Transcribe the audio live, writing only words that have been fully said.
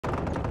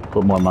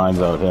Put more mines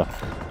out here.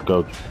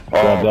 Go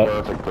grab that.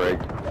 Perfect break.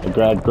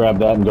 Grab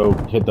that and go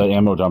hit the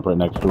ammo dump right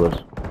next to us.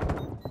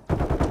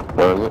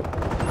 Where is it?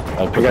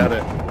 I got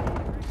it.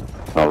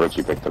 Oh,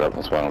 Richie picked it up.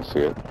 That's why I don't see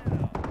it.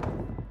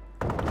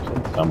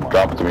 Somewhere.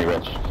 Drop it to me,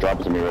 Rich. Drop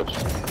it to me, Rich.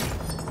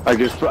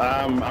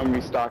 I'm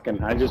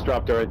restocking. I just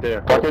dropped it right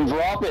there. Fucking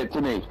drop it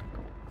to me.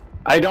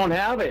 I don't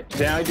have it.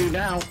 Yeah, I do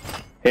now.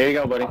 Here you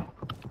go, buddy.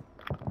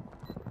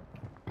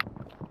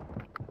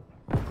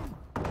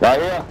 Right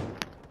here.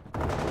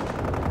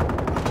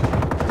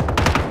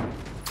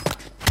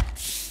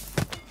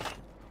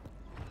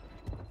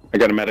 I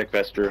got a medic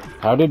vest, Drew.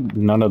 How did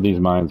none of these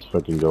mines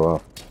fucking go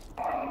off?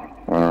 I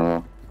don't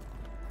know.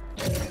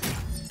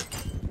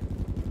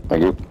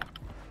 Thank you.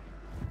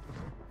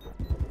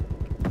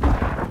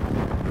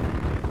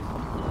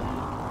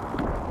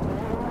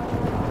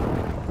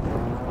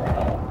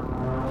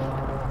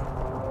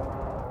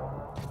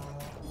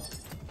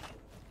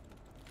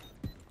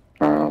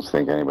 I don't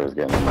think anybody's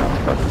getting in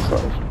that fucking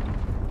stuff.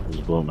 I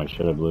just blew up my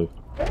shit, I believe.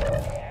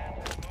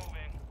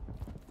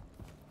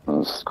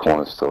 This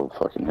corner's still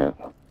fucking hit.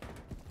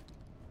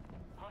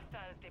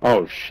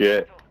 Oh,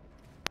 shit.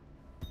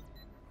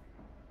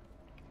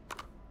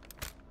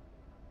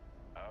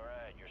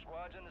 Alright, your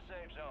squad's in the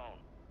safe zone.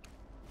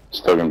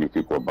 Still gonna be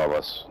people above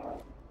us.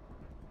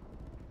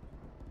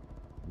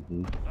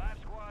 Mm-hmm. 5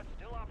 squads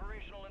still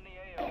operational in the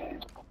AO.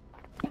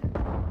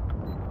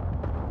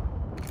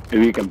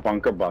 Maybe you can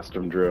bunker bust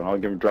him, Drew. I'll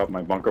drop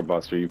my bunker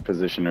buster. You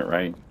position it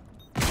right.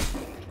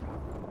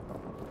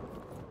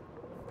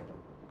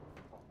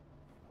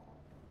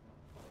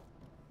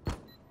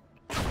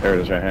 There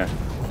it is right here.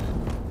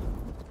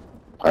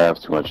 I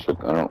have too much shit.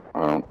 I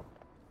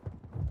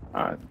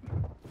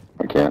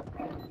can't.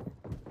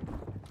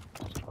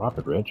 Drop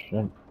it, Rich.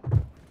 Shit.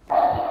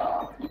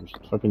 Just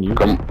fucking use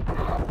it.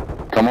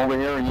 Come over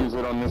here and use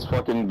it on this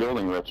fucking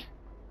building, Rich.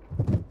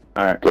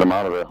 Alright. Get him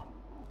out of there.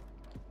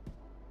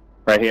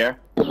 Right here?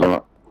 This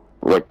one,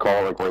 like,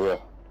 call, like, right here.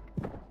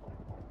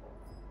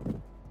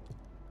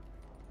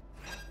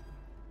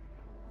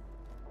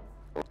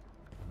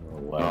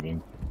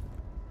 Lagging.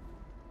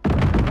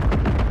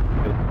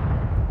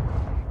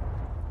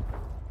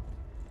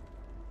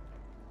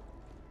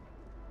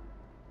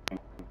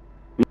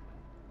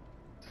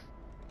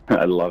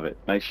 I love it.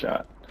 Nice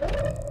shot.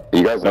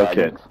 You guys No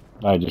lagging? kid.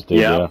 I just did,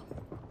 yeah.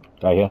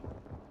 Guy here.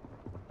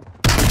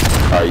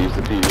 I used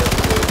the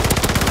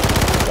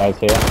PDS. Guys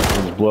here.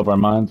 We just blew up our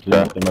mines.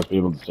 Yeah. They must be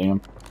able to see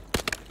him.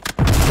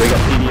 They got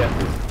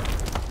PDSs.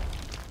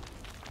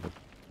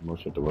 More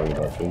shit to worry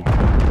about, too.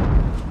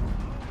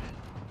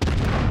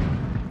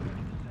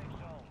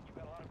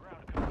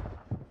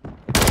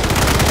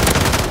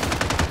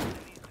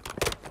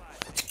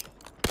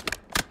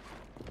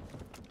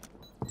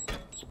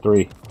 It's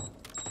 3.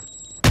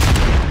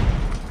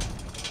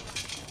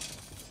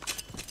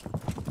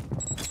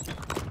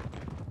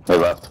 They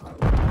left.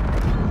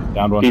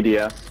 Down one.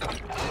 PDS.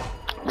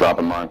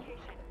 Dropping mine.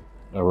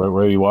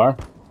 Where you are?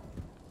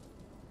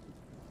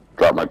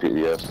 Drop my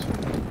PDS.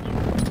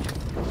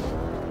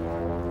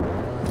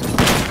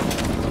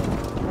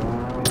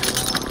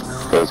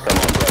 Guys, come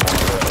on,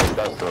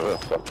 drop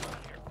one.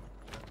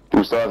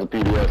 Who still has a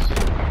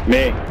PDS?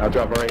 Me. I'll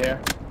drop it right here.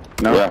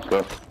 No? Yeah,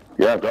 go.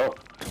 Yeah, go.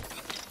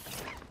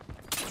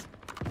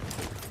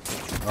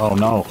 Oh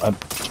no.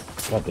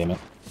 God damn it.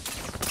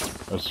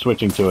 I was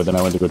switching to it, then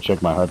I went to go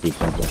check my heartbeat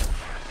sensor.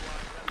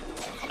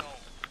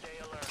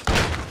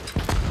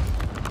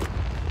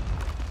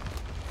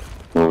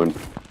 Moving.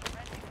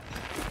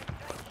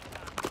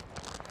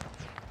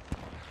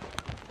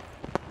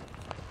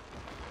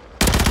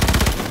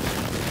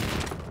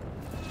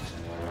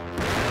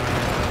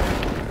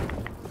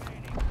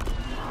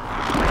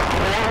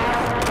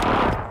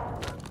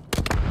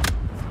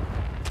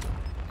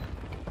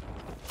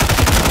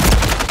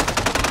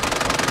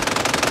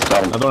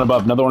 Another one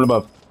above, another one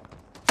above.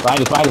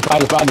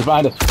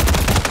 Behind us.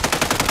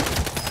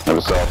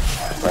 Never saw.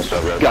 Nice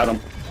job, guys. Got him.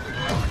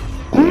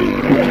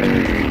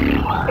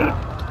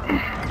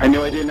 I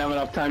knew I didn't have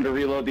enough time to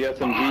reload the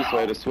SMG, so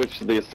I had to switch to the